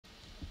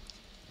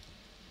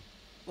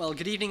Well,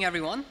 good evening,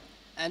 everyone.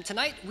 And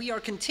tonight we are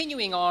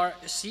continuing our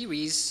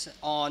series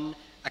on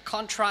a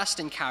contrast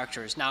in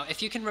characters. Now,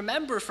 if you can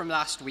remember from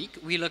last week,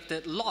 we looked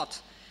at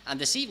Lot, and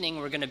this evening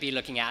we're going to be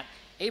looking at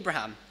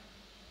Abraham.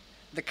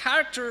 The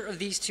character of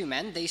these two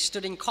men, they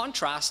stood in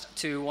contrast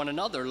to one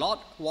another.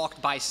 Lot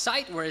walked by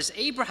sight, whereas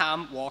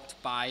Abraham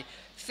walked by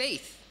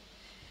faith.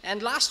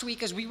 And last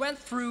week, as we went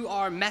through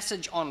our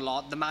message on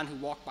Lot, the man who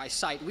walked by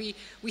sight, we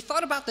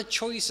thought about the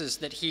choices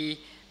that he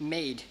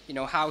made,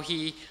 how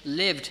he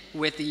lived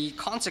with the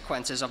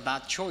consequences of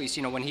that choice,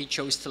 when he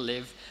chose to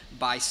live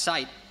by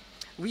sight.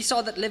 We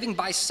saw that living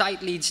by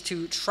sight leads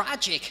to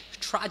tragic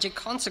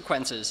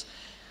consequences.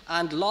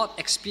 And Lot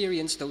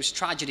experienced those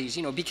tragedies,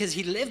 because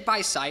he lived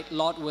by sight.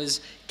 Lot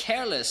was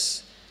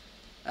careless.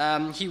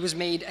 He was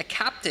made a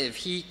captive,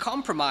 he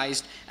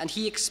compromised, and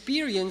he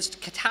experienced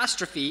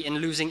catastrophe in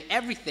losing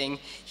everything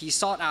he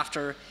sought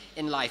after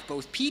in life,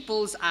 both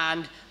peoples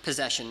and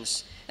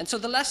possessions. And so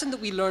the lesson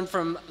that we learned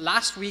from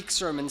last week's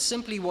sermon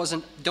simply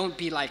wasn't, don't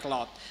be like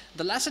Lot.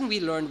 The lesson we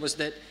learned was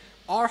that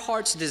our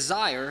heart's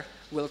desire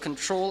will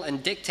control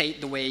and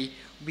dictate the way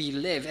we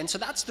live. And so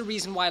that's the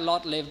reason why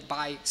Lot lived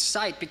by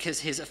sight, because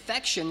his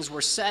affections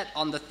were set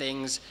on the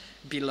things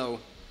below.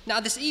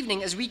 Now, this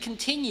evening, as we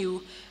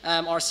continue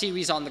our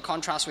series on the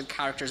contrast with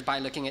characters by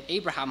looking at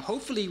Abraham,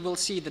 hopefully we'll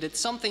see that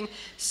it's something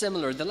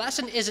similar. The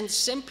lesson isn't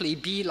simply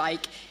be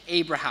like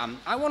Abraham.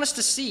 I want us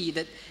to see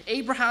that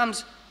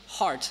Abraham's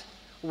heart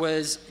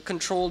was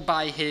controlled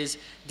by his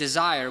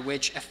desire,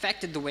 which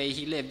affected the way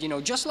he lived.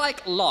 Just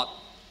like Lot,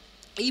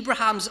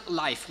 Abraham's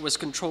life was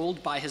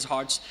controlled by his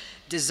heart's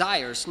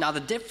desires. Now, the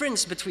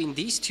difference between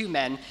these two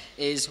men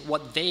is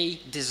what they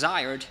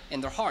desired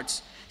in their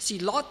hearts. See,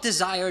 Lot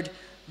desired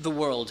the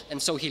world,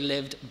 and so he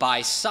lived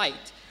by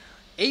sight.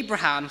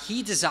 Abraham,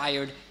 he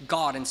desired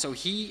God, and so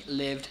he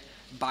lived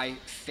by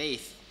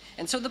faith.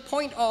 And so the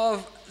point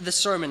of the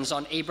sermons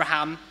on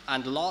Abraham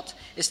and Lot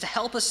is to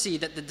help us see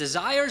that the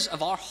desires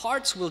of our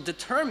hearts will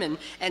determine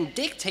and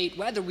dictate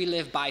whether we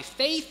live by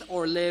faith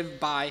or live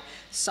by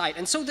sight.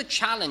 And so the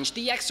challenge,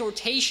 the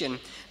exhortation,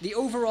 the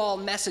overall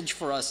message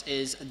for us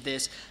is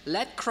this: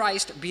 let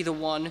Christ be the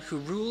one who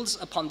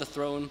rules upon the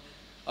throne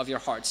of your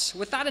hearts.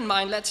 With that in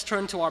mind, let's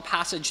turn to our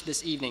passage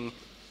this evening.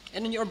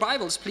 And in your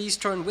Bibles, please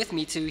turn with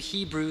me to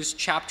Hebrews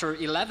chapter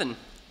 11.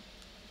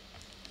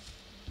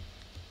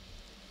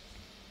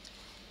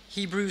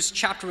 Hebrews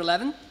chapter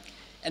 11,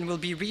 and we'll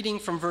be reading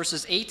from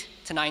verses 8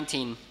 to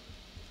 19.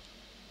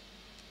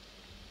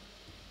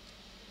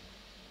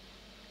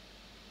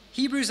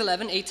 Hebrews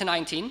 11, 8 to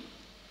 19.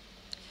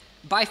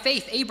 By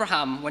faith,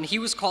 Abraham, when he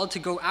was called to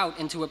go out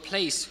into a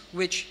place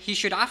which he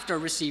should after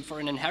receive for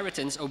an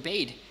inheritance,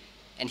 obeyed.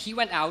 And he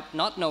went out,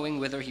 not knowing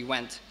whither he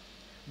went.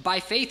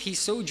 By faith he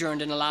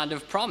sojourned in a land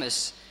of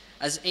promise,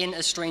 as in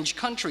a strange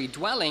country,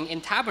 dwelling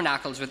in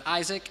tabernacles with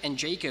Isaac and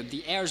Jacob,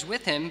 the heirs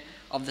with him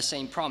of the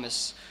same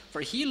promise.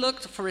 For he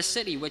looked for a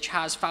city which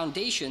has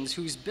foundations,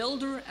 whose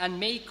builder and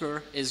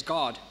maker is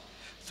God.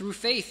 Through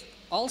faith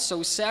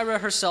also Sarah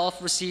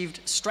herself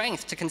received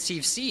strength to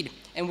conceive seed,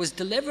 and was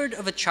delivered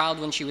of a child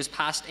when she was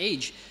past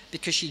age,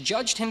 because she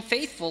judged him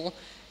faithful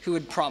who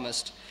had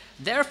promised.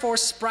 Therefore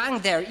sprang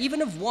there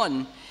even of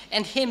one,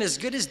 and him as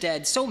good as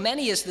dead, so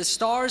many as the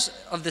stars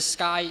of the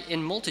sky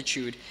in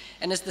multitude,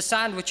 and as the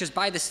sand which is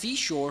by the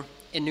seashore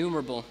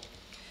innumerable.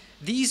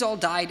 These all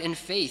died in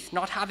faith,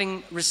 not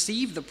having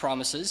received the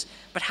promises,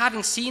 but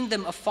having seen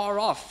them afar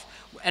off,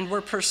 and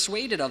were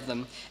persuaded of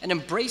them, and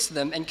embraced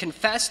them, and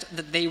confessed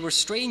that they were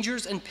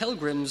strangers and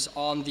pilgrims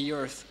on the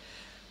earth.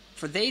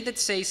 For they that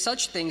say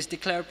such things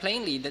declare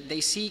plainly that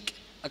they seek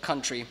a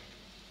country.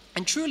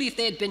 And truly, if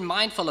they had been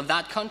mindful of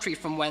that country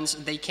from whence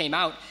they came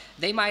out,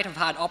 they might have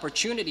had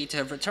opportunity to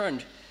have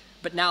returned.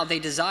 But now they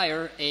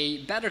desire a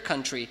better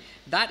country,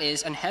 that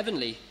is, an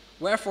heavenly.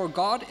 Wherefore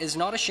God is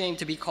not ashamed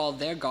to be called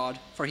their God,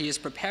 for he has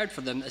prepared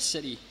for them a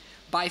city.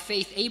 By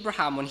faith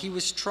Abraham, when he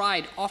was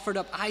tried, offered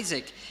up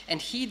Isaac,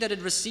 and he that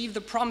had received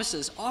the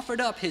promises offered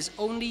up his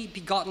only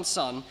begotten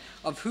son,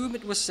 of whom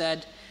it was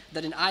said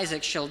that in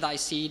Isaac shall thy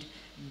seed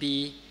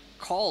be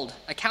called,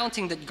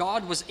 accounting that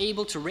God was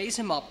able to raise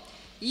him up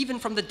even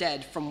from the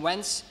dead, from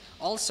whence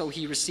also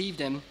he received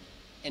him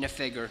in a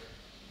figure.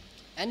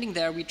 Ending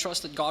there, we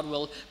trust that God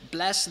will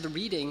bless the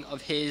reading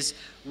of his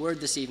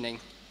word this evening.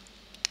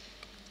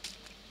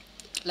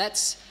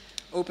 Let's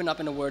open up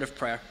in a word of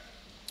prayer.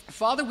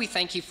 Father, we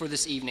thank you for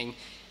this evening,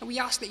 and we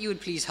ask that you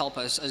would please help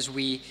us as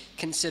we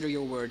consider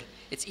your word.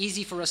 It's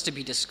easy for us to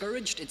be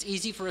discouraged. It's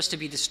easy for us to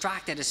be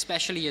distracted,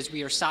 especially as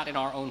we are sat in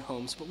our own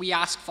homes. But we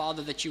ask,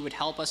 Father, that you would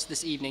help us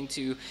this evening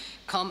to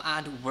come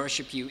and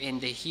worship you in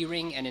the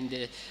hearing and in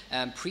the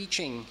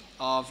preaching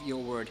of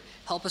your word.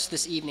 Help us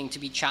this evening to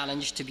be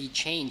challenged, to be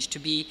changed, to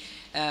be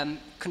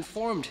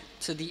conformed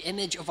to the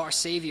image of our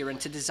Savior, and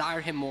to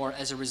desire him more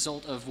as a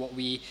result of what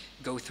we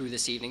go through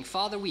this evening.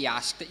 Father, we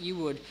ask that you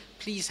would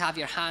please have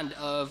your hand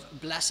of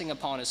blessing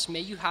upon us. May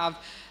you have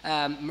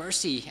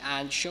mercy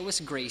and show us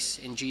grace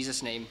in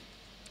Jesus' name.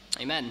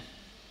 Amen.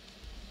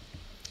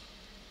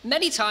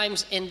 Many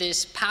times in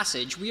this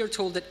passage, we are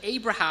told that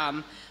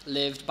Abraham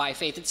lived by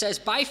faith. It says,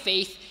 by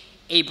faith,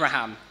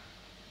 Abraham.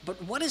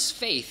 But what is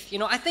faith?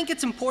 I think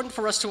it's important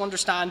for us to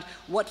understand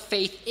what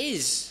faith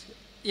is,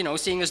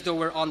 seeing as though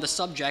we're on the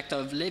subject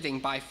of living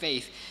by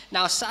faith.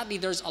 Now, sadly,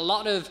 there's a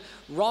lot of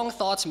wrong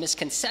thoughts,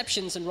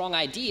 misconceptions, and wrong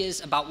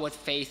ideas about what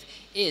faith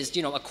is.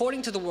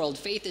 According to the world,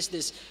 faith is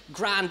this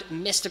grand,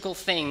 mystical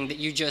thing that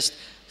you just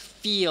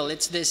feel.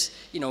 It's this,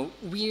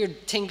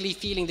 weird, tingly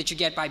feeling that you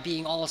get by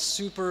being all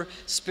super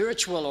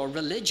spiritual or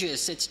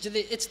religious. It's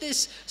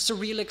this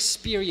surreal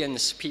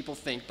experience, people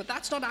think. But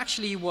that's not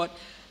actually what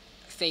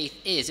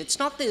faith is. It's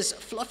not this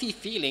fluffy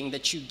feeling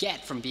that you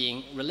get from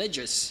being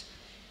religious.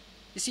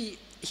 You see,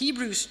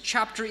 Hebrews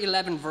chapter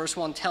 11, verse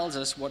 1 tells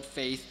us what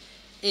faith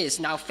is.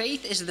 Now,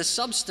 faith is the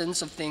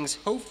substance of things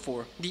hoped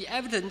for, the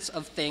evidence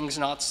of things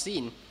not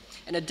seen.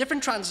 And a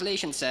different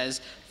translation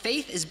says,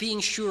 faith is being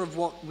sure of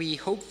what we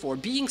hope for,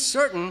 being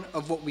certain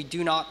of what we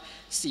do not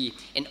see.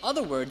 In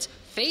other words,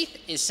 faith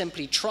is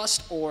simply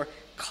trust or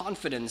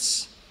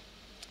confidence.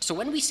 So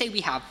when we say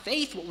we have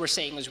faith, what we're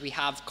saying is we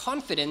have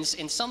confidence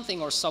in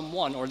something or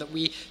someone, or that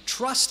we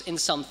trust in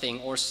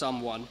something or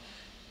someone.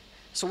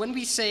 So when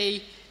we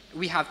say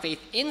we have faith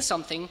in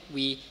something,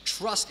 we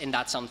trust in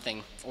that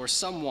something or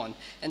someone.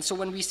 And so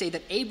when we say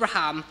that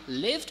Abraham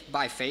lived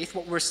by faith,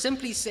 what we're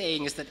simply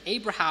saying is that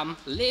Abraham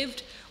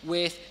lived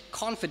with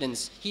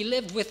confidence. He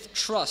lived with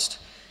trust,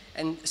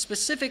 and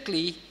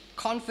specifically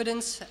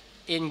confidence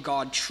in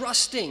God,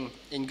 trusting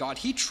in God.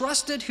 He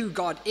trusted who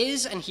God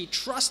is, and he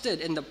trusted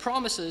in the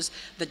promises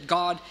that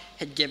God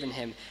had given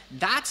him.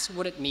 That's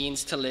what it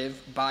means to live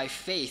by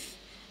faith.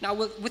 Now,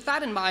 with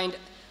that in mind,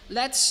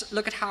 let's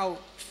look at how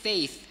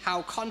faith,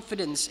 how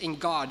confidence in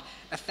God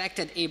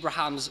affected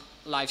Abraham's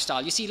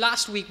lifestyle. You see,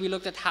 last week we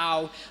looked at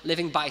how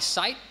living by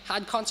sight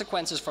had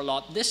consequences for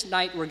Lot. This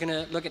night we're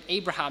going to look at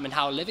Abraham and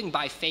how living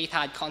by faith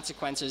had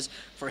consequences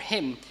for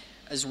him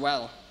as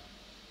well.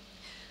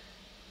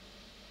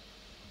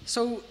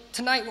 So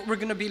tonight what we're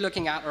going to be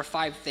looking at are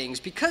 5 things.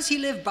 Because he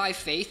lived by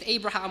faith,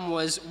 Abraham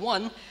was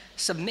 1,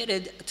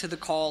 submitted to the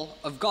call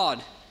of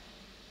God.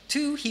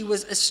 2, he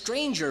was a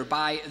stranger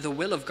by the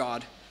will of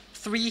God.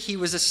 3, he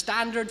was a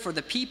standard for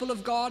the people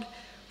of God.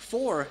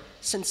 4,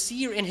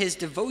 sincere in his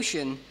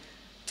devotion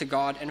to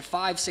God. And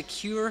 5,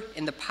 secure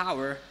in the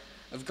power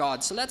of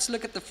God. So let's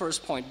look at the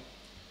first point.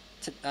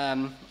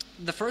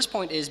 The first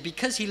point is,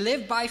 because he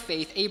lived by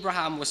faith,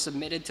 Abraham was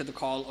submitted to the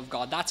call of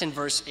God. That's in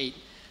verse 8.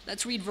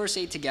 Let's read verse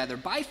 8 together.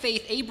 By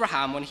faith,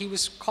 Abraham, when he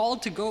was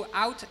called to go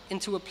out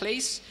into a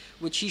place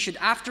which he should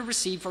after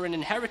receive for an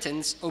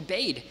inheritance,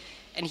 obeyed.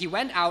 And he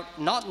went out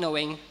not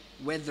knowing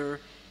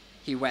whither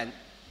he went.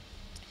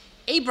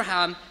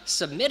 Abraham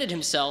submitted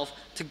himself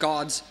to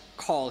God's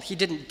call. He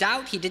didn't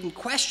doubt, he didn't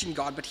question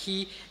God, but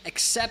he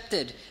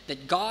accepted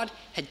that God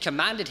had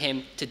commanded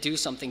him to do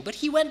something. But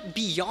he went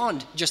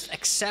beyond just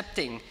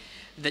accepting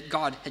that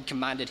God had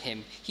commanded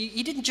him.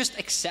 He didn't just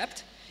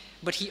accept,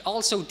 but he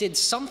also did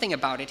something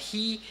about it.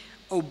 He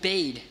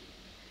obeyed.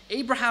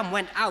 Abraham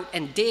went out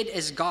and did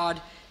as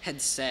God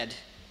had said.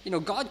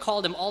 God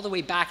called him all the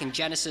way back in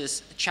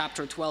Genesis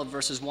chapter 12,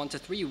 verses 1 to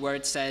 3, where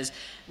it says,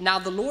 Now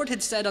the Lord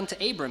had said unto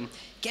Abram,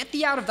 Get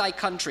thee out of thy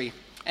country,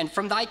 and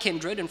from thy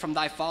kindred, and from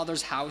thy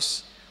father's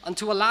house,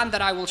 unto a land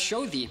that I will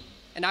show thee.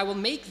 And I will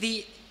make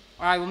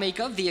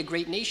of thee a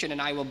great nation,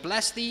 and I will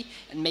bless thee,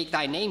 and make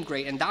thy name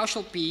great, and thou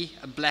shalt be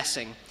a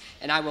blessing.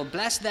 And I will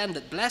bless them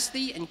that bless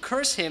thee, and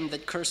curse him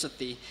that curseth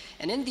thee.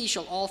 And in thee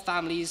shall all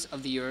families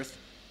of the earth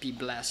be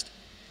blessed.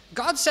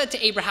 God said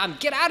to Abraham,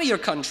 get out of your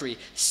country,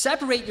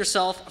 separate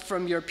yourself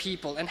from your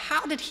people. And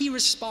how did he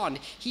respond?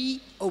 He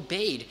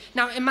obeyed.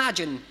 Now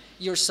imagine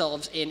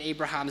yourselves in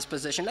Abraham's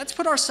position. Let's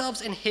put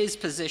ourselves in his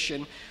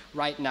position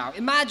right now.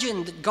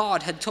 Imagine that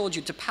God had told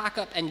you to pack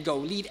up and go,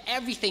 leave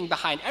everything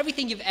behind,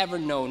 everything you've ever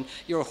known,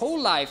 your whole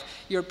life,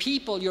 your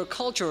people, your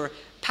culture,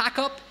 pack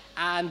up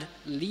and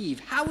leave.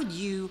 How would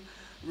you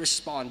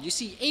respond? You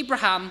see,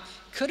 Abraham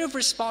could have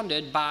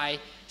responded by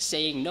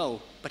saying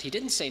no, but he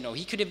didn't say no.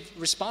 He could have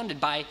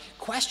responded by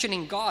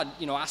questioning God,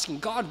 asking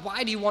God,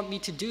 why do you want me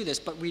to do this?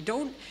 But we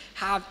don't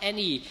have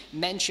any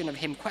mention of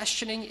him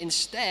questioning.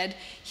 Instead,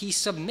 he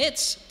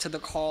submits to the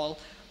call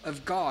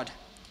of God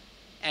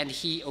and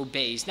he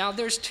obeys. Now,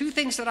 there's 2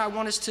 things that I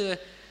want us to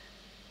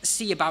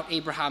see about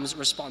Abraham's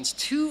response.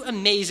 2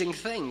 amazing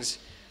things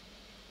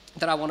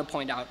that I want to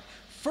point out.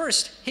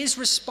 First, his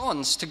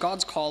response to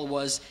God's call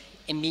was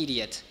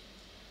immediate.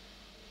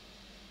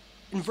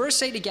 In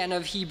verse 8 again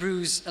of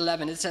Hebrews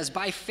 11, it says,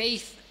 By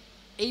faith,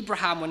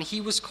 Abraham, when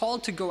he was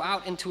called to go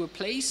out into a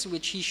place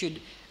which he should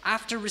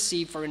after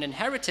receive for an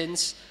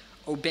inheritance,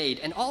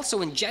 obeyed. And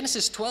also in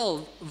Genesis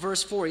 12,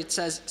 verse 4, it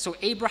says, So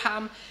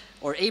Abram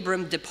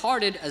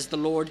departed as the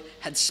Lord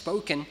had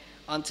spoken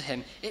unto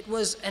him. It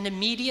was an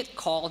immediate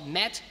call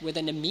met with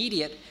an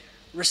immediate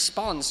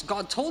response.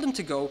 God told him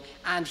to go,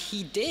 and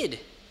he did.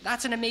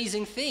 That's an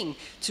amazing thing,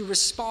 to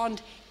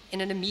respond in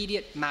an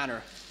immediate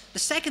manner. The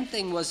second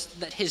thing was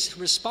that his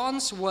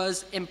response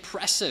was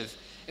impressive.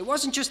 It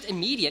wasn't just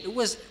immediate, it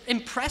was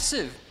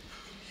impressive.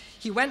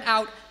 He went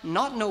out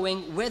not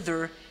knowing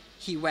whither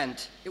he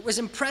went. It was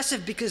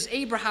impressive because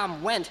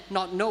Abraham went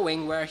not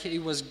knowing where he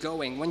was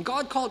going. When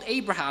God called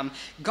Abraham,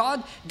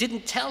 God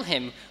didn't tell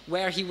him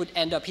where he would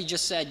end up. He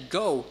just said,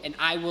 go, and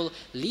I will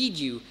lead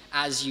you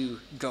as you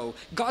go.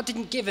 God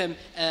didn't give him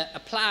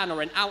a plan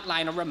or an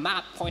outline or a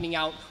map pointing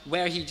out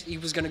where he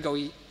was going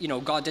to go.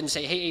 God didn't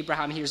say, hey,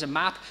 Abraham, here's a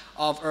map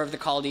of Ur of the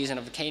Chaldees and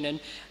of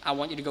Canaan. I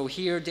want you to go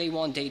here, day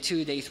 1, day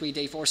 2, day 3,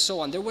 day 4, so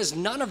on. There was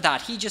none of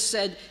that. He just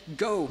said,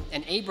 go,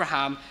 and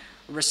Abraham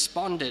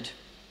responded.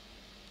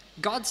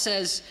 God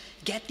says,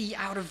 get thee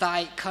out of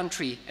thy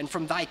country and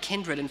from thy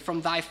kindred and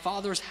from thy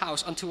father's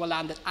house unto a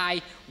land that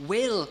I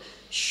will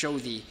show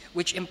thee,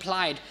 which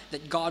implied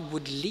that God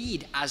would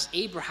lead as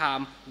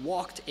Abraham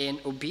walked in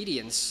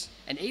obedience.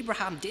 And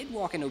Abraham did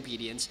walk in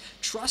obedience,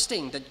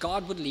 trusting that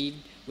God would lead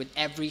with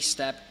every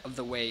step of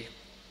the way.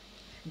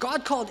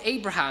 God called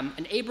Abraham,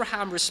 and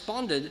Abraham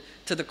responded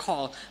to the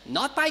call,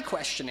 not by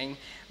questioning,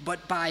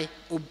 but by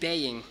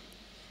obeying.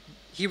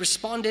 He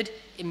responded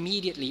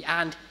immediately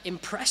and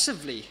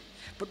impressively.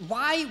 But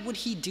why would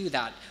he do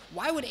that?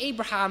 Why would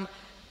Abraham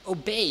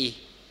obey?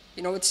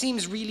 It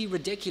seems really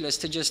ridiculous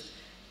to just,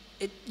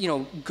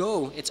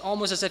 go. It's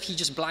almost as if he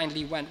just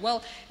blindly went.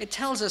 Well, it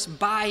tells us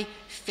by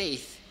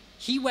faith.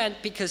 He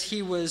went because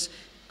he was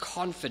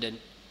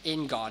confident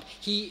in God.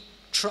 He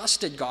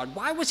trusted God.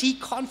 Why was he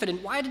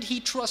confident? Why did he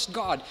trust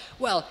God?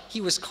 Well,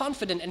 he was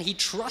confident and he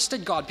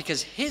trusted God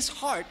because his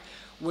heart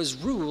was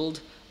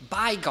ruled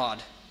by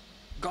God.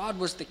 God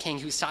was the king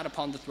who sat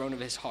upon the throne of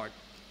his heart.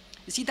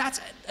 You see, that's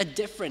a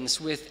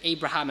difference with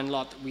Abraham and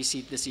Lot that we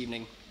see this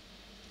evening.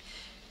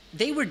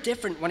 They were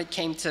different when it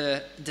came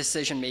to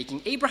decision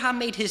making. Abraham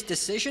made his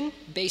decision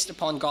based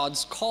upon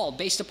God's call,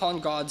 based upon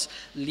God's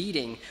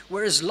leading,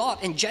 whereas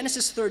Lot in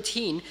Genesis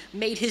 13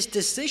 made his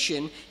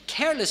decision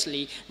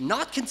carelessly,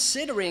 not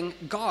considering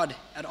God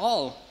at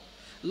all.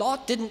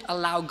 Lot didn't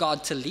allow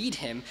God to lead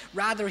him.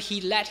 Rather, he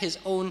let his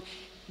own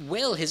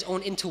will, his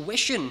own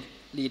intuition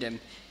lead him.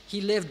 He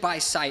lived by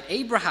sight.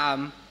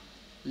 Abraham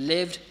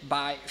lived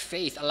by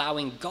faith,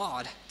 allowing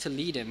God to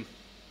lead him.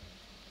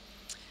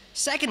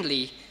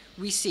 Secondly,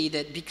 we see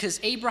that because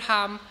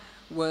Abraham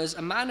was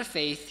a man of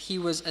faith, he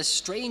was a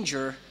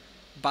stranger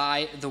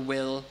by the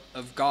will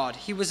of God.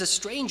 He was a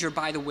stranger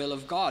by the will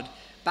of God.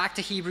 Back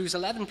to Hebrews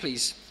 11,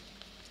 please.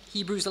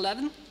 Hebrews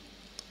 11.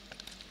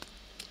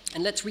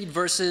 And let's read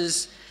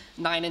verses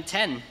 9 and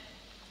 10.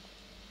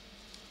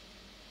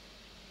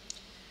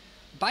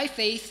 By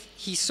faith,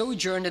 he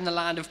sojourned in the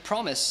land of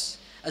promise,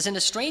 as in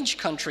a strange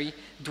country,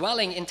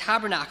 dwelling in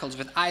tabernacles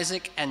with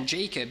Isaac and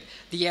Jacob,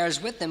 the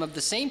heirs with them of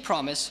the same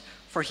promise,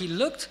 for he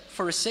looked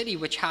for a city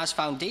which has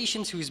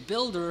foundations, whose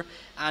builder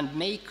and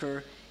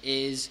maker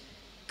is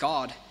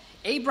God.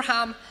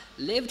 Abraham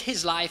lived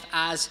his life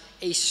as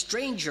a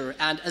stranger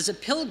and as a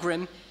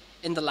pilgrim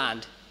in the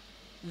land.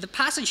 The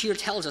passage here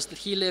tells us that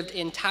he lived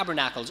in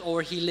tabernacles,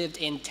 or he lived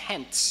in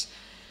tents.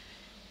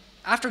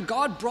 After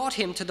God brought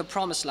him to the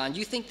promised land,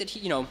 you think that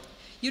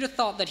you'd have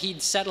thought that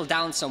he'd settle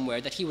down somewhere,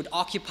 that he would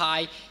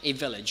occupy a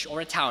village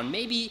or a town,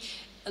 maybe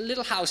a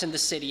little house in the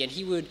city, and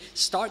he would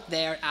start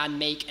there and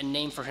make a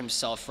name for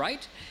himself,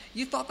 right?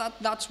 You thought that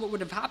that's what would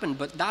have happened,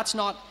 but that's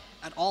not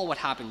at all what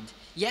happened.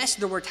 Yes,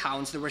 there were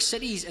towns, there were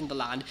cities in the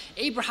land.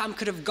 Abraham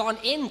could have gone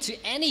into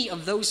any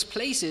of those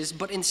places,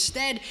 but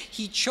instead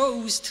he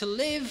chose to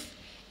live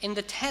in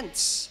the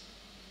tents.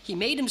 He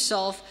made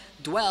himself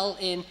dwell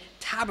in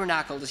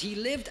tabernacles. He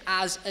lived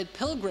as a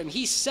pilgrim.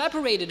 He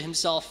separated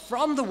himself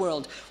from the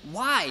world.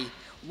 Why?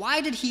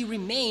 Why did he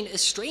remain a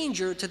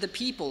stranger to the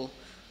people?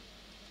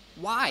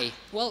 Why?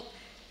 Well,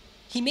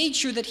 he made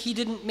sure that he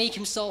didn't make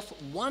himself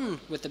one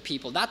with the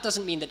people. That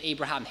doesn't mean that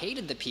Abraham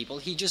hated the people.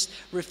 He just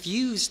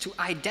refused to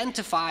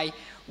identify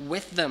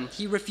with them.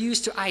 He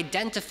refused to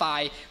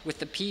identify with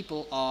the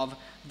people of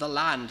the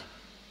land.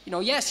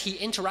 Yes, he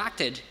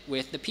interacted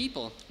with the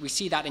people. We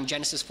see that in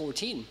Genesis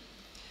 14.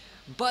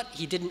 But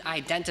he didn't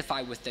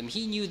identify with them.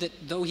 He knew that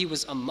though he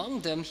was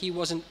among them, he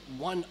wasn't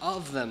one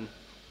of them.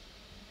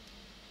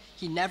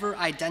 He never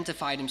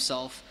identified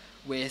himself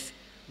with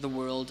the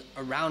world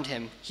around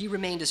him. He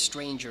remained a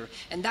stranger.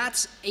 And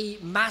that's a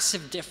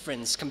massive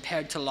difference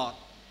compared to Lot.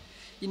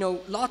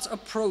 Lot's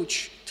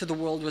approach to the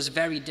world was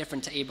very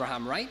different to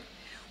Abraham, right?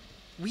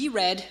 We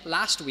read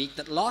last week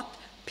that Lot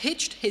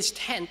pitched his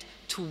tent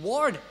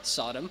toward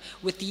Sodom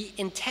with the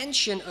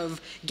intention of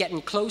getting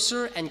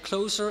closer and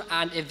closer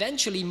and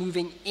eventually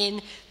moving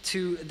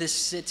into the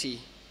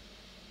city.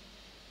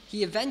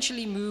 He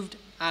eventually moved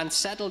and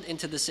settled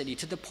into the city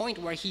to the point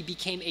where he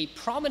became a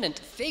prominent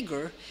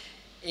figure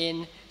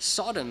in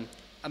Sodom,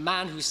 a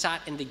man who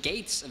sat in the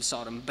gates of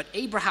Sodom. But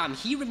Abraham,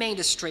 he remained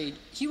a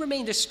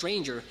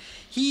stranger.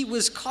 He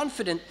was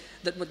confident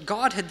that what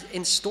God had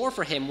in store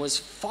for him was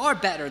far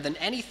better than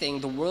anything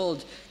the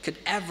world could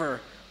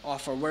ever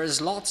offer,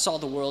 whereas Lot saw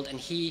the world and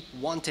he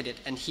wanted it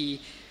and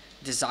he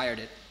desired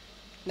it.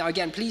 Now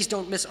again, please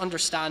don't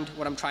misunderstand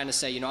what I'm trying to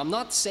say. I'm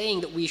not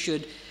saying that we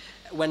should,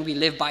 when we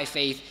live by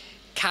faith,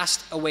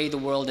 cast away the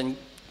world and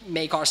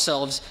make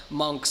ourselves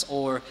monks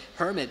or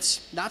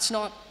hermits. That's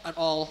not at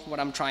all what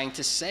I'm trying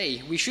to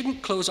say. We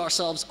shouldn't close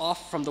ourselves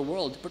off from the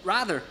world, but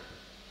rather,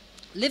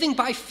 living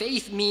by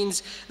faith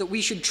means that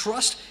we should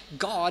trust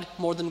God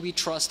more than we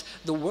trust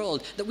the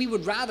world, that we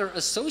would rather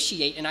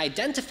associate and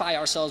identify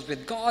ourselves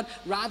with God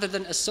rather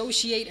than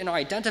associate and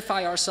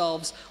identify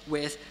ourselves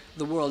with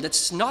the world.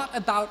 It's not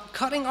about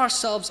cutting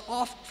ourselves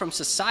off from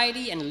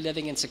society and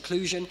living in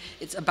seclusion.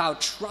 It's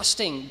about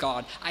trusting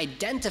God,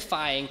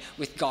 identifying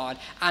with God,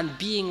 and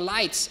being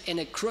lights in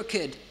a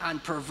crooked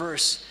and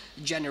perverse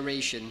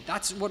generation.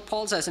 That's what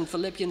Paul says in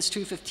Philippians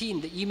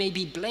 2:15, that you may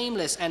be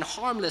blameless and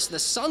harmless, the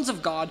sons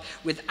of God,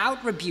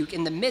 without rebuke,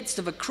 in the midst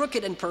of a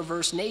crooked and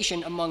perverse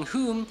nation, among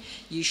whom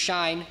you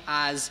shine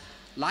as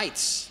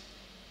lights.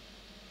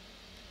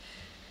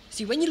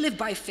 See, when you live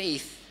by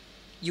faith,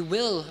 you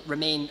will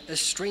remain a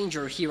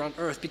stranger here on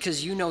earth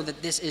because you know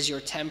that this is your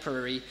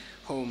temporary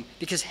home,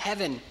 because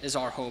heaven is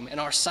our home and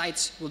our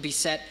sights will be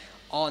set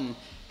on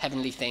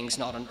heavenly things,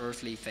 not on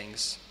earthly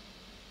things.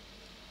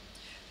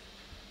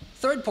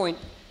 Third point,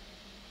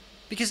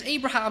 because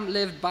Abraham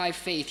lived by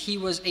faith, he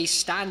was a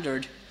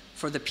standard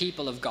for the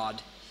people of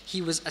God.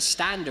 He was a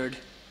standard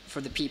for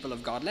the people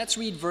of God. Let's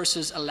read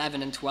verses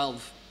 11 and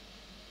 12.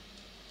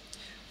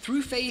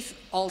 Through faith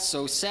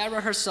also,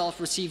 Sarah herself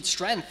received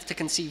strength to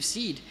conceive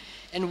seed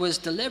and was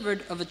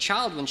delivered of a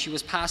child when she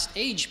was past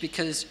age,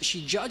 because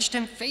she judged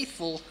him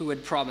faithful who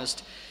had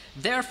promised.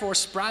 Therefore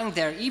sprang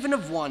there even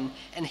of one,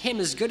 and him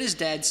as good as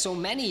dead, so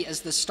many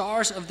as the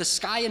stars of the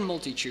sky in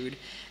multitude,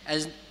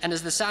 and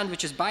as the sand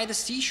which is by the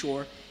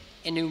seashore,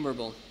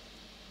 innumerable.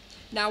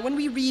 Now, when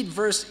we read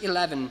verse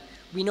 11,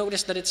 we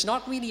notice that it's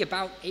not really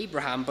about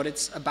Abraham, but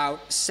it's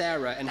about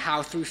Sarah and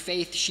how through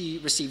faith she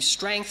received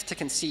strength to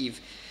conceive.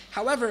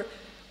 However,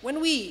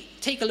 when we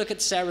take a look at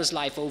Sarah's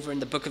life over in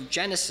the book of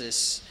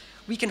Genesis,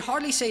 we can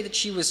hardly say that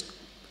she was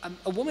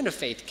a woman of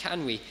faith,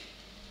 can we?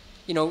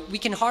 You know, we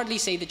can hardly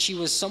say that she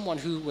was someone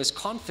who was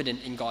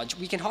confident in God.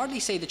 We can hardly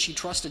say that she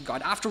trusted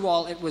God. After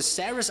all, it was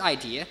Sarah's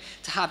idea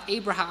to have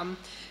Abraham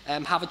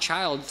have a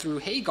child through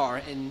Hagar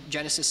in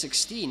Genesis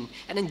 16.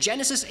 And in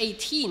Genesis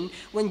 18,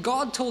 when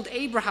God told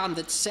Abraham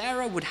that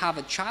Sarah would have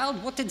a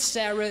child, what did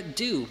Sarah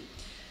do?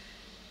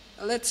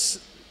 Let's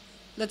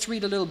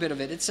read a little bit of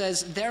it. It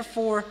says,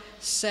 "Therefore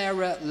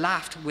Sarah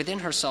laughed within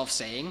herself,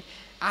 saying,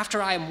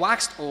 After I am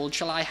waxed old,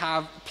 shall I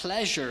have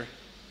pleasure,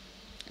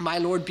 my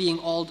Lord being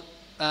old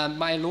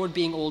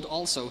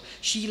also."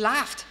 She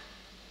laughed,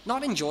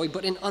 not in joy,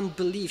 but in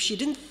unbelief. She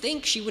didn't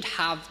think she would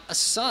have a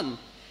son.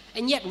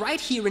 And yet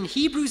right here in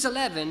Hebrews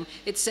 11,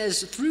 it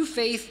says, "Through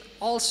faith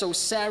also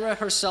Sarah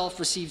herself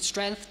received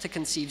strength to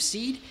conceive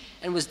seed,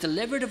 and was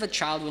delivered of a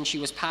child when she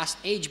was past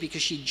age,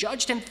 because she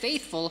judged him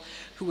faithful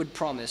who had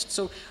promised."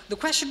 So the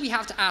question we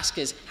have to ask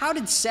is, how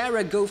did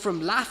Sarah go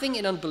from laughing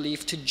in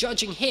unbelief to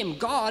judging him,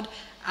 God,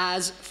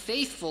 as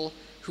faithful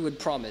who had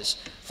promised?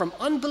 From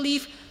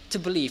unbelief to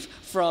belief,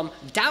 from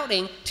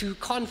doubting to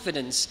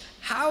confidence.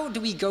 How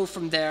do we go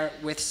from there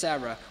with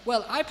Sarah?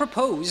 Well, I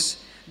propose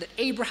that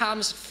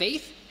Abraham's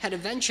faith had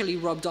eventually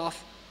rubbed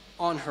off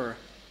on her,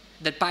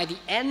 that by the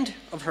end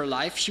of her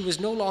life, she was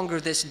no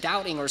longer this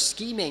doubting or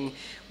scheming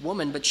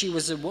woman, but she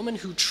was a woman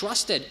who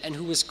trusted and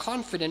who was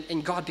confident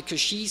in God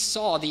because she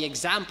saw the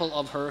example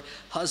of her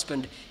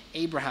husband,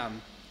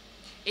 Abraham.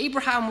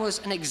 Abraham was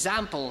an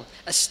example,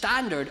 a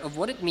standard of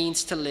what it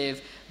means to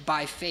live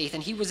by faith,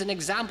 and he was an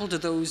example to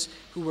those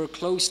who were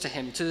close to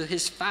him, to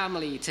his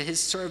family, to his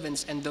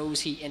servants, and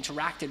those he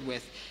interacted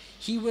with.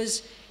 He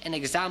was an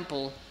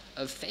example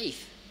of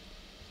faith.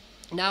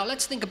 Now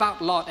let's think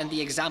about Lot and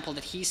the example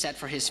that he set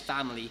for his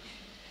family.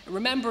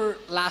 Remember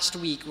last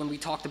week when we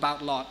talked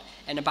about Lot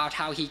and about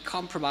how he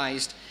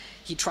compromised.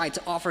 He tried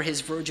to offer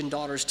his virgin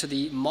daughters to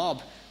the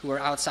mob who were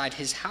outside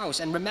his house.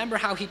 And remember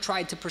how he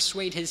tried to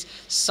persuade his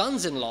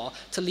sons-in-law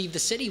to leave the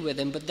city with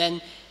him, but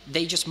then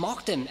they just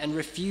mocked him and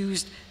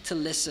refused to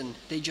listen.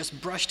 They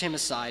just brushed him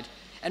aside.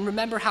 And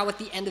remember how at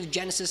the end of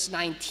Genesis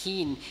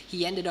 19,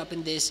 he ended up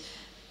in this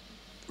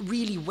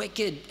really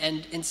wicked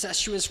and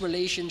incestuous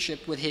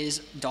relationship with his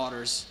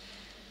daughters.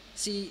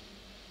 See,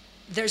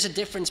 there's a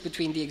difference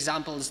between the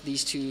examples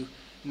these two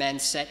men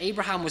set.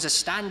 Abraham was a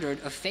standard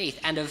of faith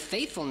and of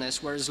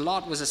faithfulness, whereas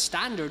Lot was a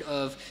standard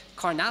of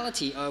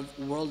carnality, of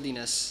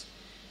worldliness.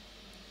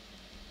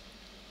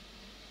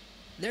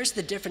 There's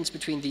the difference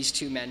between these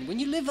two men. When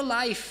you live a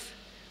life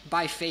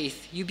by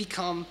faith, you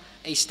become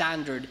a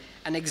standard,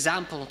 an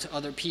example to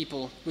other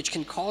people, which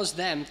can cause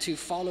them to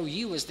follow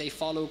you as they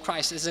follow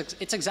Christ.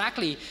 It's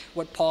exactly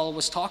what Paul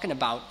was talking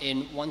about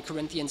in 1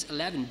 Corinthians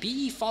 11. "Be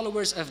ye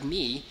followers of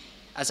me,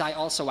 as I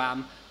also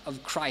am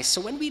of Christ."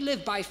 So when we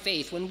live by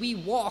faith, when we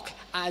walk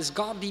as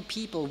godly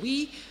people,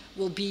 we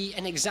will be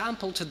an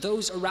example to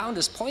those around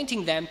us,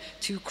 pointing them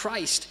to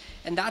Christ.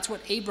 And that's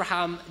what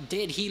Abraham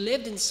did. He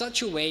lived in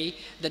such a way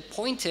that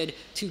pointed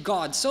to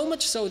God, so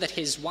much so that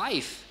his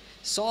wife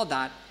saw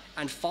that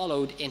and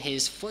followed in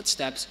his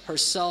footsteps,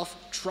 herself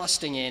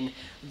trusting in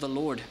the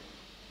Lord.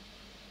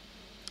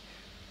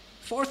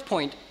 Fourth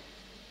point,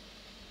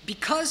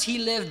 because he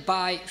lived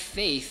by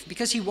faith,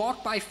 because he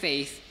walked by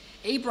faith,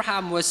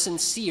 Abraham was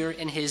sincere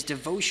in his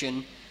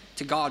devotion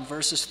to God,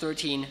 verses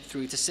 13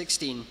 through to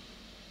 16.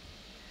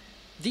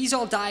 These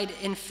all died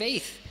in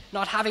faith,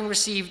 not having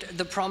received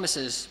the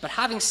promises, but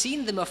having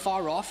seen them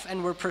afar off,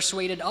 and were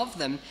persuaded of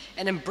them,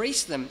 and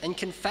embraced them, and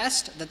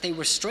confessed that they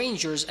were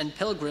strangers and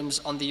pilgrims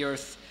on the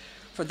earth.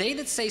 For they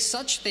that say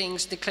such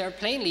things declare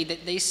plainly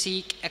that they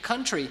seek a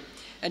country.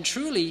 And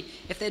truly,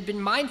 if they had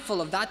been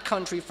mindful of that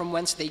country from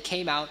whence they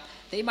came out,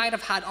 they might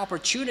have had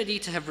opportunity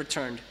to have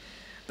returned.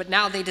 But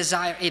now they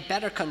desire a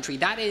better country,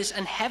 that is,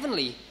 an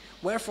heavenly.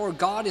 Wherefore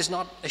God is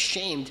not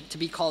ashamed to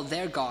be called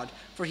their God,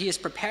 for he has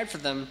prepared for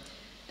them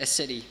a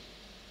city.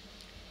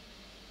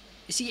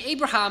 You see,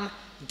 Abraham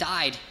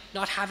died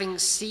not having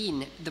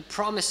seen the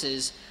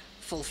promises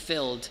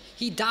fulfilled.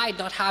 He died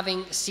not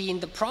having seen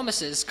the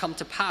promises come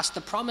to pass,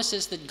 the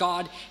promises that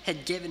God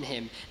had given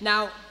him.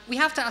 Now, we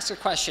have to ask a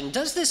question.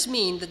 Does this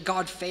mean that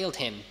God failed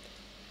him?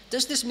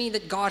 Does this mean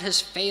that God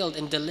has failed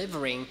in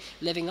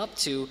living up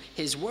to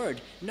his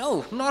word?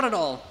 No, not at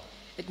all.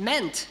 It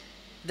meant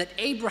that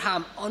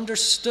Abraham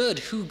understood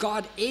who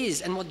God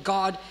is and what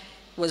God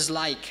was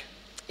like.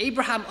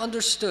 Abraham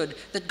understood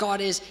that God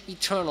is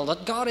eternal,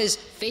 that God is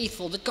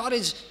faithful, that God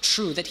is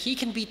true, that he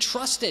can be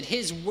trusted.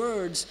 His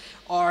words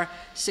are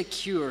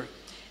secure.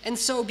 And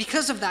so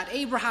because of that,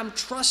 Abraham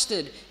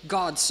trusted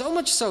God, so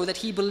much so that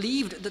he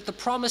believed that the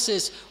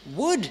promises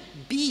would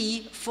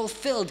be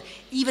fulfilled,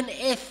 even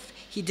if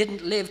he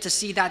didn't live to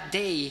see that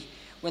day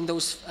when the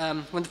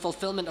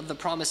fulfillment of the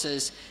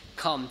promises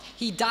come.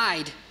 He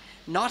died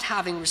not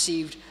having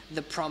received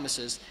the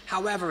promises.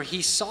 However,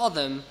 he saw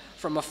them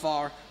from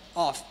afar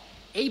off.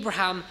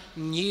 Abraham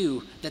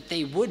knew that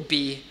they would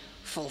be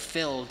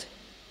fulfilled.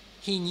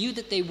 He knew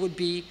that they would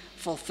be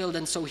fulfilled,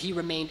 and so he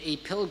remained a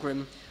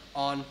pilgrim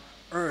on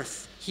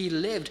earth. He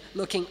lived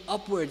looking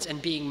upwards and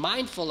being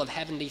mindful of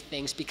heavenly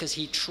things because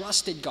he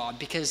trusted God,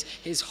 because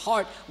his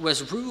heart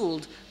was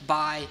ruled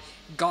by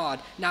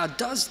God. Now,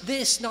 does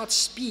this not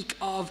speak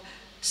of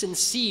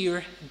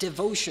sincere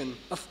devotion?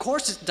 Of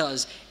course it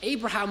does.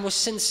 Abraham was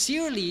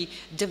sincerely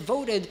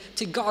devoted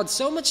to God,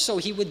 so much so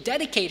he would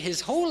dedicate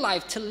his whole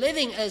life to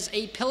living as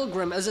a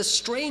pilgrim, as a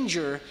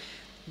stranger,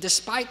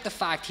 despite the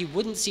fact he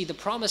wouldn't see the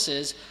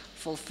promises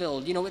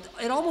fulfilled. You know,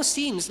 it almost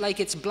seems like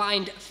it's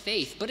blind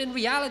faith, but in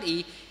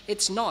reality,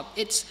 it's not.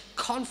 It's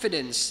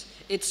confidence.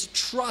 It's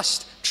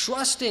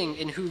trusting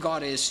in who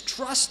God is,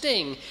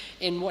 trusting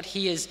in what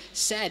he has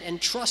said,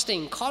 and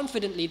trusting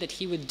confidently that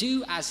he would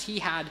do as he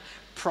had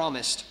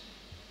promised.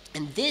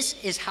 And this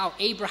is how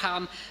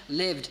Abraham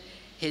lived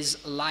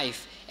his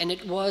life. And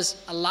it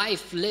was a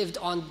life lived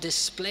on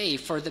display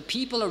for the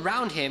people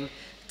around him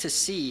to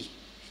see.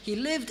 He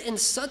lived in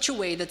such a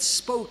way that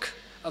spoke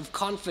of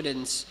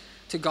confidence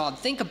to God.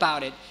 Think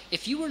about it.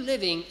 If you were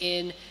living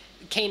in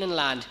Canaan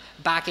land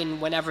back in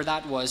whenever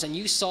that was, and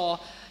you saw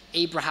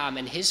Abraham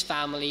and his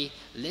family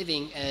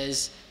living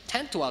as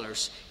tent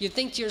dwellers, you'd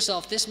think to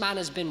yourself, this man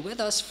has been with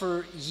us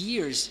for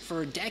years,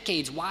 for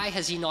decades. Why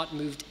has he not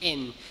moved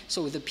in?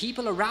 So the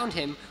people around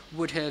him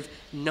would have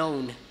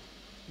known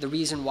the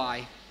reason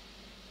why.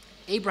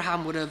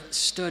 Abraham would have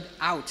stood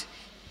out.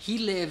 He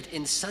lived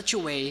in such a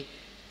way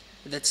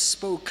that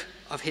spoke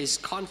of his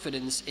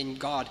confidence in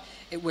God.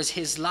 It was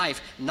his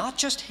life, not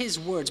just his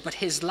words, but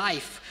his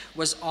life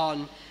was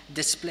on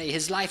display.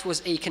 His life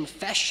was a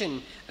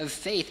confession of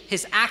faith.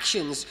 His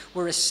actions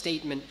were a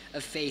statement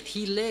of faith.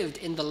 He lived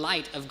in the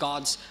light of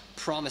God's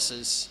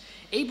promises.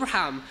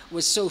 Abraham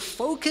was so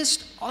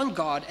focused on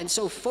God and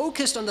so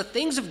focused on the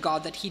things of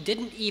God that he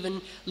didn't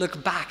even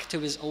look back to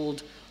his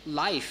old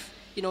life.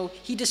 You know,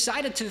 he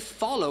decided to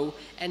follow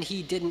and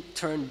he didn't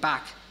turn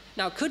back.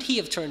 Now, could he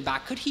have turned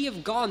back? Could he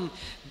have gone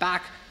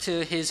back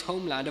to his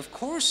homeland? Of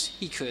course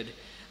he could.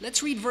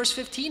 Let's read verse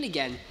 15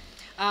 again.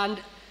 And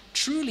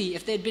truly,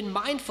 if they'd been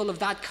mindful of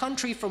that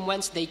country from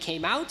whence they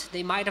came out,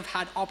 they might have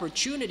had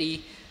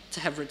opportunity to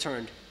have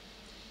returned.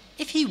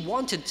 If he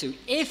wanted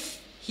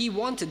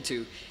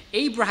to,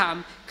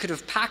 Abraham could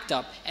have packed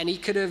up and he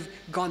could have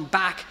gone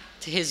back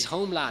to his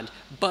homeland,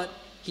 but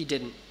he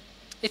didn't.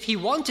 If he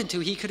wanted to,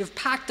 he could have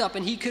packed up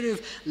and he could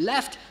have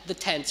left the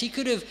tents. He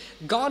could have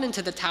gone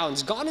into the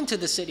towns, gone into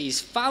the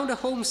cities, found a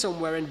home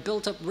somewhere and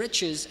built up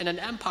riches and an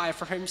empire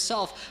for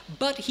himself.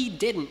 But he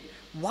didn't.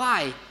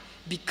 Why?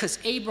 Because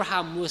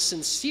Abraham was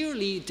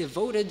sincerely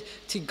devoted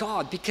to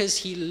God, because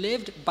he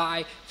lived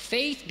by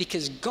faith,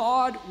 because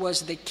God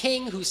was the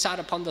king who sat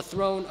upon the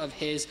throne of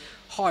his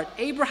heart.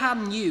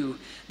 Abraham knew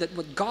that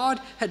what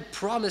God had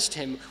promised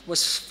him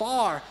was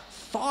far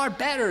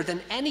better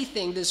than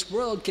anything this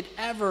world could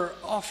ever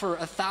offer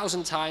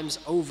 1,000 times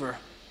over.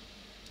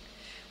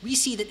 We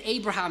see that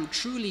Abraham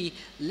truly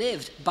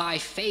lived by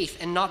faith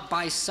and not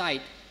by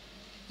sight.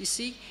 You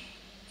see,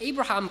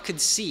 Abraham could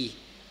see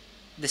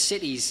the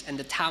cities and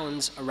the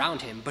towns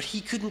around him, but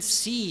he couldn't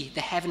see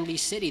the heavenly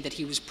city that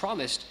he was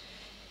promised.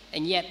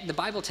 And yet the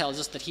Bible tells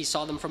us that he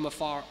saw them from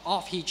afar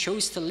off. He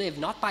chose to live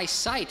not by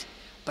sight,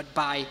 but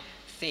by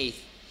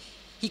faith.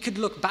 He could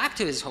look back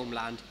to his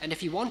homeland, and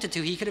if he wanted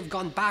to, he could have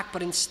gone back,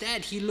 but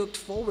instead he looked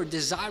forward,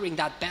 desiring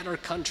that better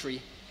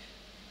country.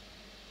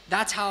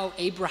 That's how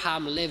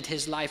Abraham lived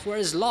his life,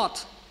 whereas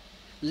Lot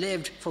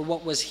lived for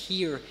what was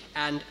here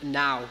and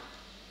now.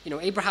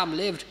 Abraham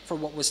lived for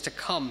what was to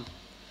come.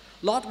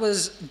 Lot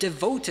was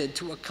devoted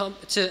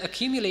to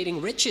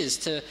accumulating riches,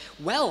 to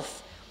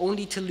wealth,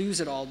 only to lose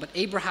it all. But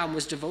Abraham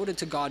was devoted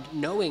to God,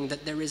 knowing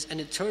that there is an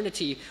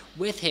eternity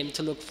with him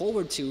to look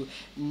forward to,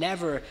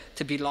 never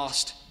to be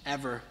lost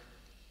ever.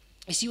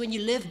 You see, when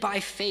you live by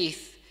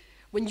faith,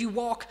 when you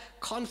walk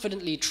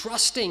confidently,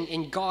 trusting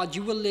in God,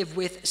 you will live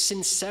with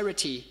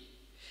sincerity.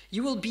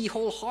 You will be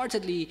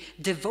wholeheartedly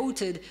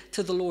devoted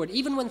to the Lord,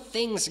 even when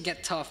things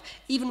get tough,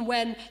 even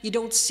when you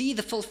don't see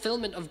the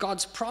fulfillment of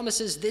God's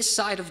promises this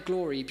side of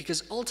glory,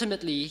 because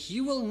ultimately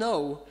you will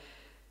know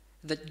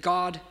that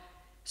God's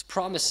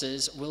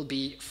promises will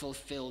be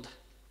fulfilled.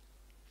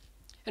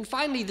 And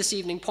finally this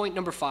evening, point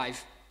number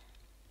 5.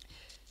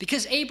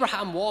 Because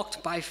Abraham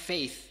walked by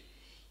faith,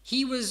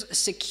 he was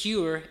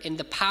secure in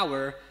the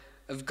power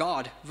of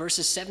God,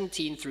 verses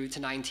 17 through to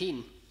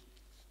 19.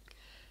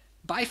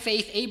 By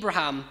faith,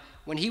 Abraham,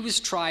 when he was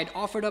tried,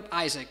 offered up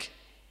Isaac,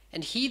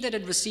 and he that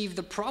had received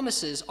the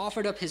promises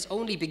offered up his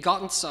only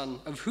begotten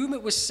son, of whom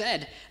it was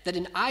said that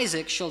in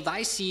Isaac shall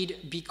thy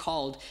seed be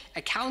called,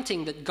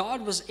 accounting that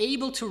God was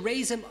able to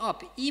raise him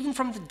up even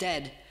from the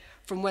dead,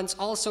 from whence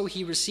also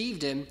he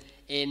received him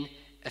in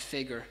a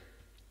figure.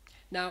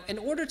 Now, in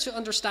order to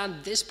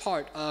understand this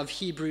part of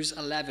Hebrews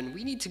 11,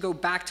 we need to go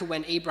back to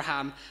when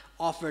Abraham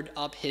offered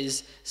up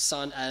his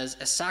son as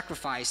a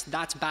sacrifice.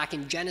 That's back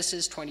in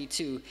Genesis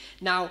 22.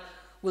 Now,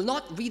 we'll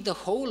not read the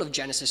whole of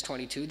Genesis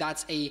 22.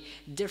 That's a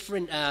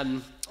different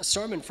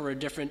sermon for a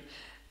different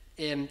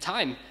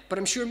time. But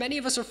I'm sure many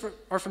of us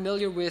are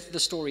familiar with the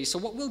story. So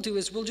what we'll do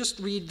is we'll just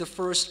read the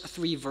first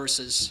 3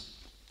 verses.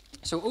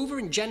 So over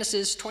in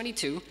Genesis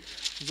 22,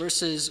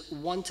 verses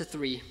 1 to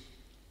 3.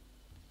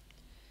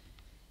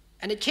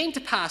 And it came to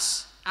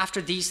pass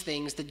after these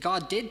things that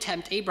God did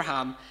tempt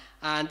Abraham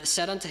and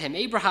said unto him,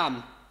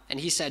 Abraham. And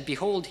he said,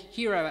 Behold,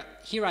 here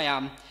I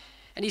am.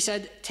 And he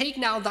said, Take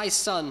now thy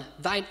son,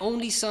 thine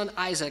only son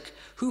Isaac,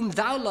 whom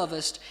thou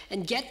lovest,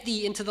 and get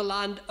thee into the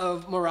land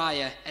of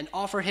Moriah, and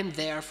offer him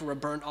there for a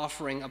burnt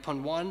offering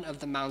upon one of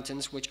the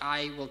mountains which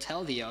I will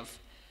tell thee of.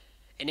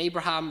 And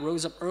Abraham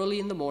rose up early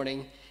in the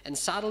morning, and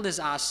saddled his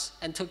ass,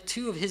 and took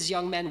 2 of his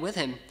young men with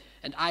him,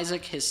 and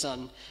Isaac his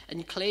son,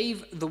 and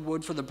clave the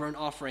wood for the burnt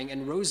offering,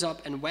 and rose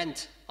up and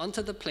went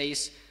unto the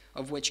place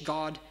of which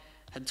God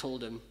had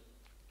told him.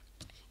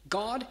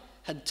 God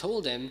had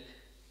told him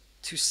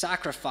to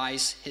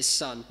sacrifice his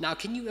son. Now,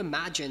 can you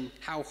imagine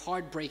how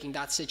heartbreaking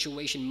that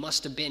situation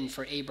must have been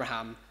for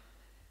Abraham?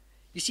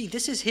 You see,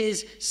 this is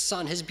his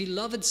son, his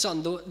beloved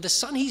son, the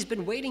son he's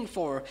been waiting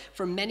for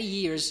many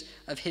years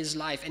of his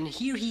life. And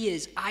here he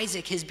is,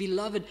 Isaac, his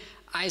beloved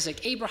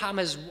Isaac. Abraham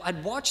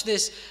had watched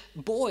this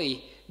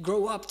boy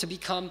grow up to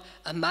become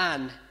a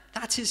man.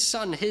 That's his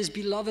son, his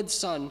beloved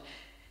son,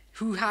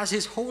 who has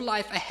his whole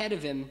life ahead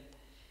of him.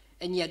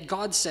 And yet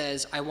God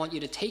says, I want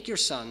you to take your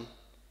son,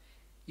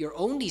 your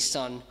only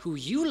son, who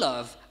you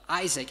love,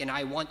 Isaac, and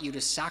I want you to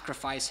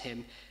sacrifice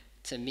him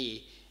to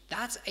me.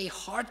 That's a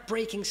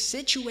heartbreaking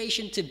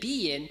situation to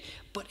be in,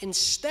 but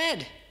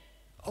instead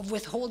of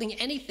withholding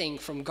anything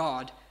from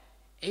God,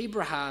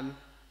 Abraham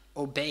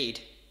obeyed.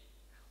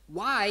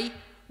 Why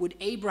would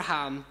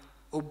Abraham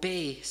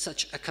obey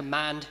such a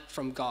command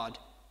from God?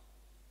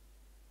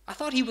 I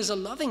thought he was a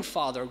loving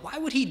father. Why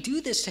would he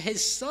do this to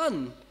his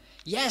son?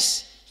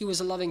 Yes, he was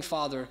a loving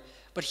father,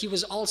 but he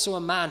was also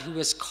a man who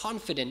was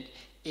confident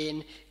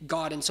in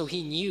God, and so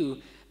he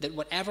knew that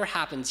whatever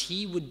happens,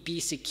 he would be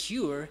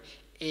secure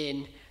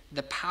in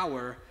the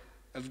power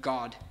of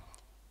God.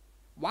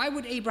 Why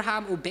would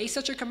Abraham obey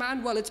such a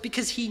command? Well, it's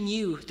because he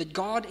knew that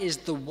God is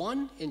the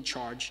one in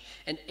charge,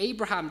 and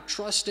Abraham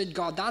trusted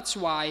God. That's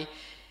why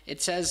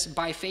it says,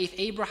 by faith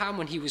Abraham,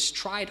 when he was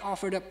tried,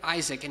 offered up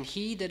Isaac, and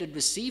he that had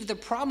received the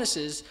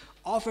promises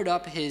offered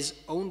up his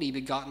only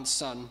begotten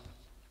son.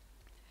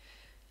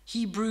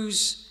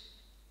 Hebrews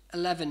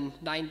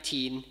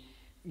 11:19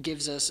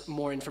 gives us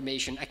more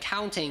information,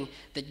 accounting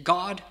that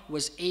God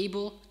was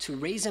able to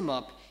raise him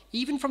up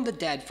even from the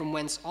dead, from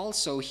whence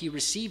also he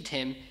received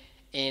him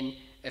in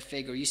a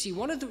figure. You see,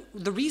 one of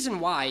the reason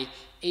why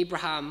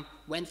Abraham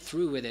went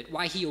through with it,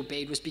 why he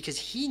obeyed, was because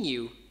he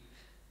knew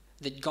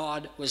that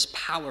God was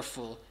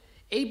powerful.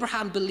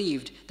 Abraham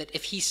believed that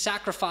if he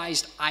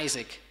sacrificed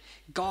Isaac,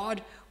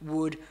 God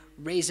would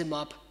raise him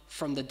up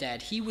from the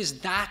dead. He was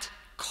that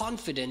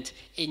confident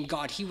in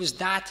God. He was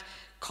that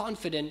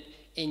confident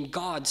in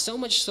God, so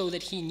much so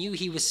that he knew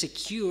he was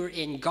secure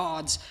in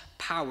God's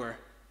power.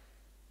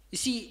 You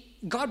see,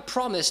 God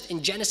promised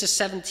in Genesis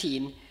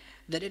 17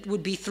 that it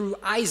would be through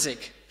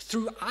Isaac,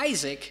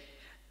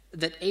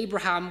 that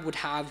Abraham would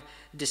have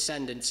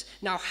descendants.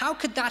 Now, how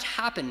could that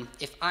happen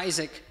if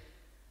Isaac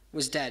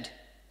was dead?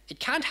 It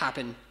can't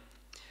happen.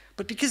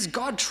 But because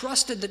God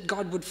trusted that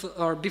God would,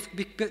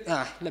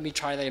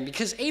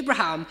 because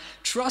Abraham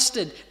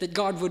trusted that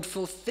God would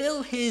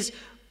fulfill his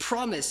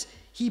promise,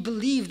 he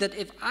believed that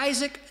if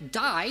Isaac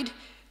died,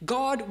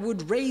 God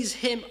would raise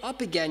him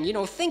up again.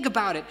 Think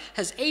about it.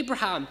 Has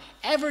Abraham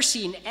ever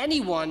seen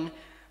anyone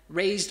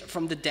raised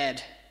from the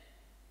dead?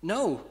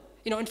 No.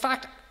 In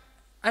fact,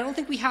 I don't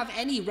think we have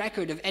any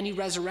record of any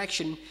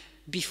resurrection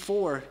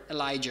before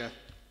Elijah.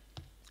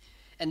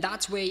 And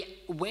that's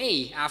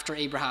way after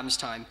Abraham's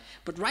time.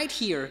 But right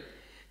here,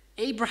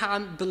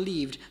 Abraham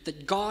believed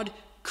that God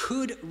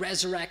could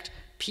resurrect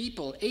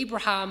people.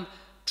 Abraham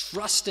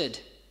trusted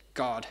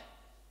God.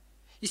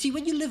 You see,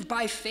 when you live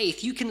by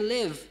faith, you can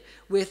live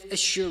with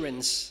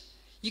assurance.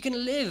 You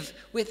can live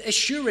with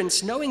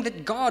assurance knowing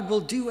that God will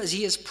do as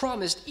he has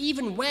promised,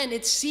 even when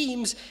it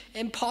seems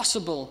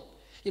impossible.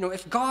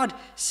 If God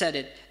said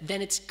it,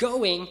 then it's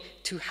going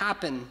to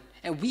happen.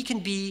 And we can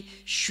be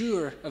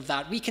sure of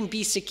that. We can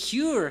be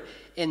secure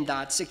in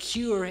that,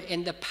 secure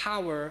in the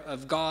power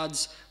of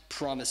God's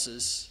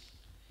promises.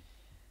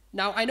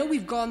 Now, I know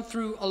we've gone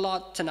through a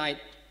lot tonight,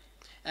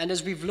 and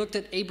as we've looked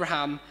at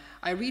Abraham,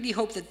 I really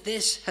hope that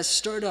this has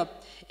stirred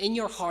up in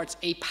your hearts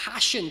a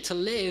passion to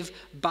live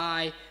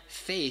by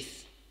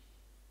faith.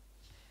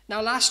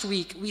 Now, last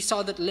week, we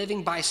saw that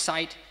living by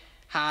sight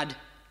had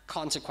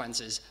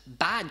consequences,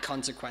 bad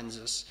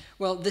consequences.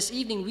 Well, this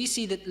evening we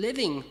see that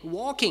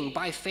walking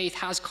by faith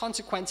has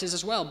consequences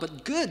as well,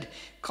 but good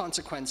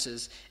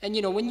consequences. And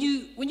when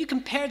you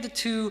compare the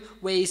two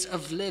ways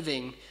of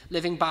living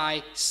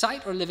by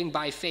sight or living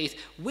by faith,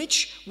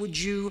 which would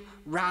you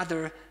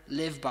rather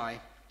live by?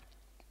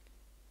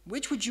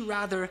 Which would you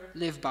rather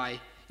live by?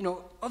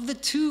 Of the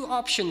two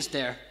options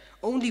there,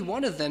 only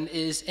one of them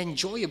is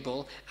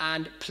enjoyable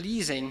and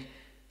pleasing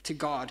to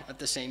God at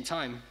the same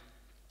time.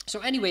 So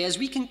anyway, as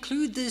we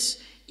conclude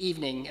this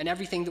evening and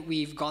everything that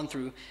we've gone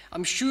through,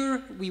 I'm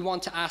sure we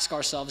want to ask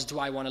ourselves, do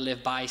I want to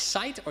live by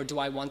sight or do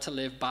I want to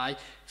live by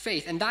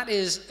faith? And that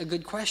is a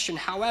good question.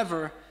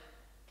 However,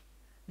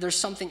 there's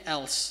something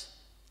else.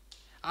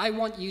 I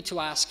want you to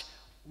ask,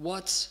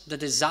 what's the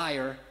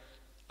desire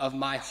of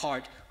my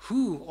heart?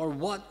 Who or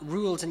what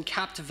rules and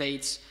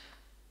captivates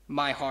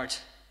my heart?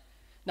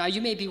 Now,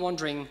 you may be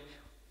wondering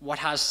what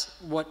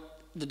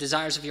the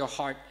desires of your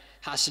heart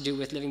has to do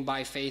with living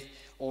by faith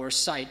or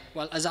sight.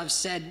 Well, as I've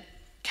said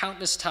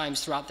countless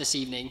times throughout this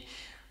evening,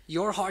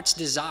 your heart's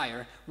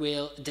desire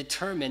will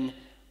determine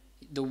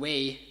the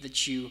way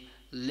that you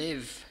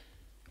live.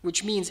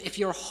 Which means if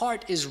your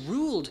heart is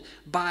ruled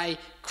by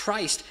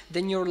Christ,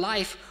 then your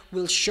life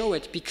will show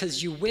it,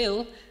 because you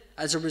will,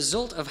 as a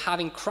result of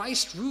having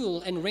Christ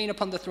rule and reign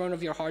upon the throne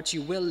of your hearts,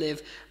 you will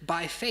live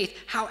by faith.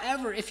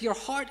 However, if your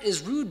heart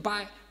is ruled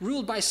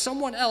by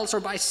someone else or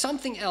by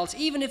something else,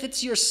 even if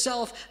it's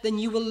yourself, then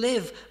you will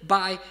live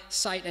by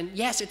sight. And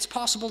yes, it's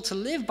possible to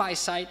live by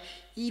sight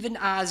even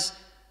as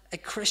a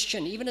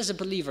Christian, even as a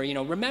believer.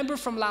 Remember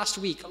from last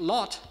week,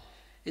 Lot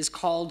is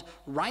called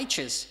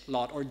righteous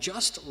Lot or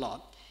just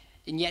Lot,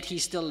 and yet he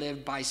still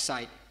lived by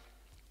sight.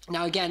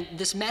 Now again,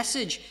 this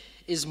message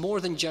is more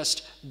than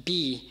just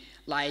be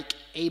like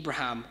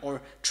Abraham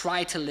or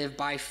try to live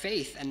by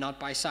faith and not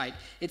by sight.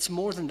 It's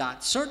more than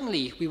that.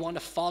 Certainly, we want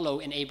to follow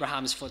in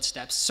Abraham's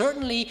footsteps.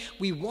 Certainly,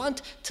 we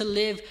want to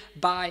live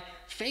by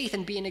faith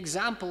and be an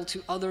example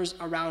to others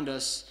around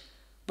us.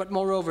 But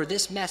moreover,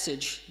 this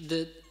message,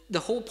 the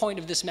whole point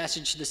of this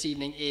message this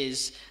evening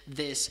is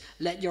this: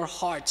 let your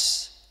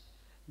hearts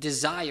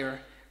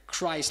desire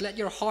Christ. Let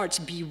your hearts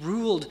be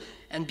ruled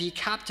and be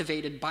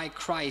captivated by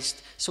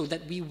Christ, so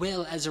that we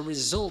will, as a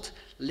result,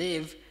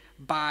 live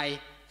by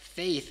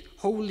faith,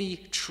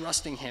 wholly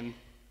trusting him.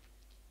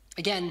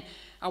 Again,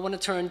 I want to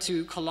turn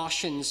to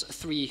Colossians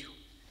 3.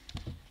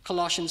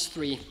 Colossians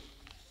 3,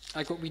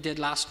 like what we did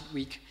last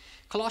week.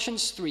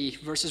 Colossians 3,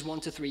 verses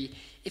 1 to 3.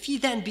 If ye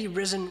then be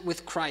risen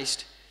with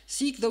Christ,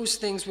 seek those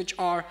things which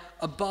are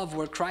above,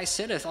 where Christ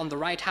sitteth on the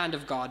right hand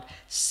of God.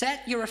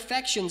 Set your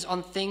affections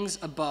on things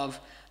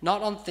above,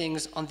 not on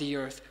things on the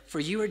earth.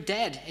 For you are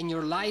dead, and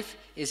your life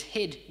is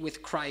hid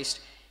with Christ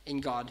in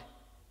God.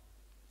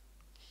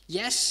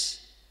 Yes,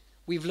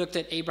 we've looked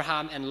at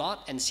Abraham and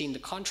Lot and seen the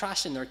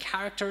contrast in their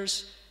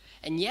characters.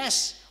 And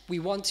yes, we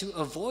want to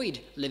avoid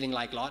living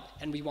like Lot,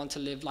 and we want to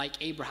live like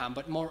Abraham.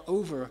 But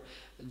moreover,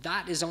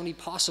 that is only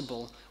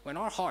possible when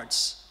our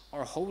hearts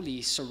are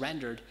wholly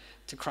surrendered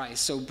to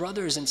Christ. So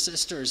brothers and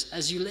sisters,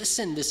 as you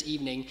listen this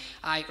evening,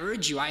 I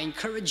urge you, I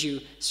encourage you,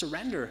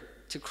 surrender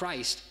to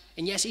Christ.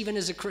 And yes, even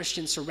as a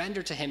Christian,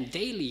 surrender to him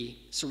daily,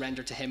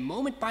 surrender to him,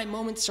 moment by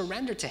moment,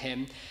 surrender to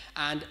him,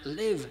 and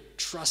live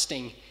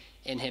trusting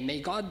in him. May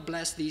God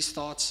bless these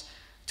thoughts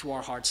to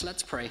our hearts.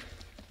 Let's pray.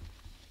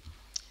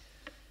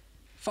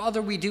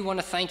 Father, we do want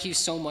to thank you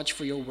so much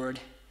for your word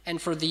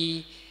and for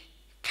the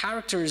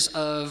characters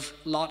of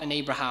Lot and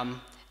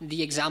Abraham,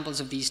 the examples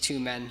of these two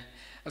men.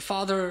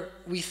 Father,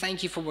 we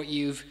thank you for what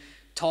you've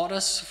taught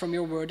us from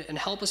your word, and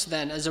help us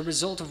then, as a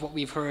result of what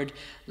we've heard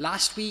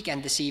last week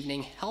and this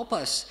evening, help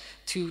us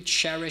to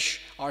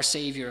cherish our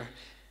Savior.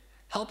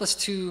 Help us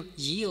to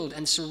yield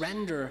and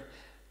surrender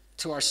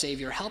to our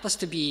Savior. Help us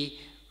to be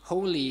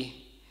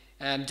wholly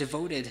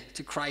devoted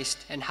to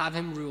Christ and have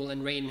him rule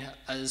and reign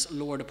as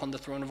Lord upon the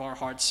throne of our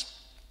hearts.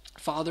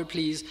 Father,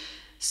 please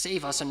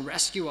save us and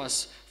rescue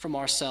us from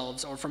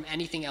ourselves or from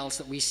anything else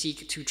that we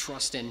seek to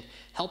trust in.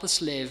 Help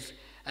us live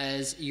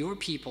as your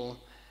people.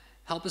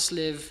 Help us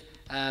live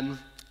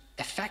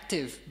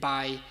effective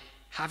by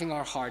having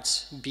our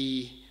hearts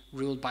be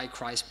ruled by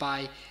Christ,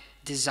 by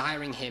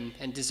desiring him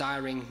and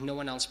desiring no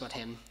one else but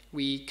him.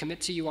 We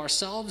commit to you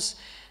ourselves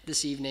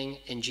this evening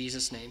in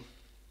Jesus' name.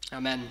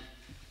 Amen.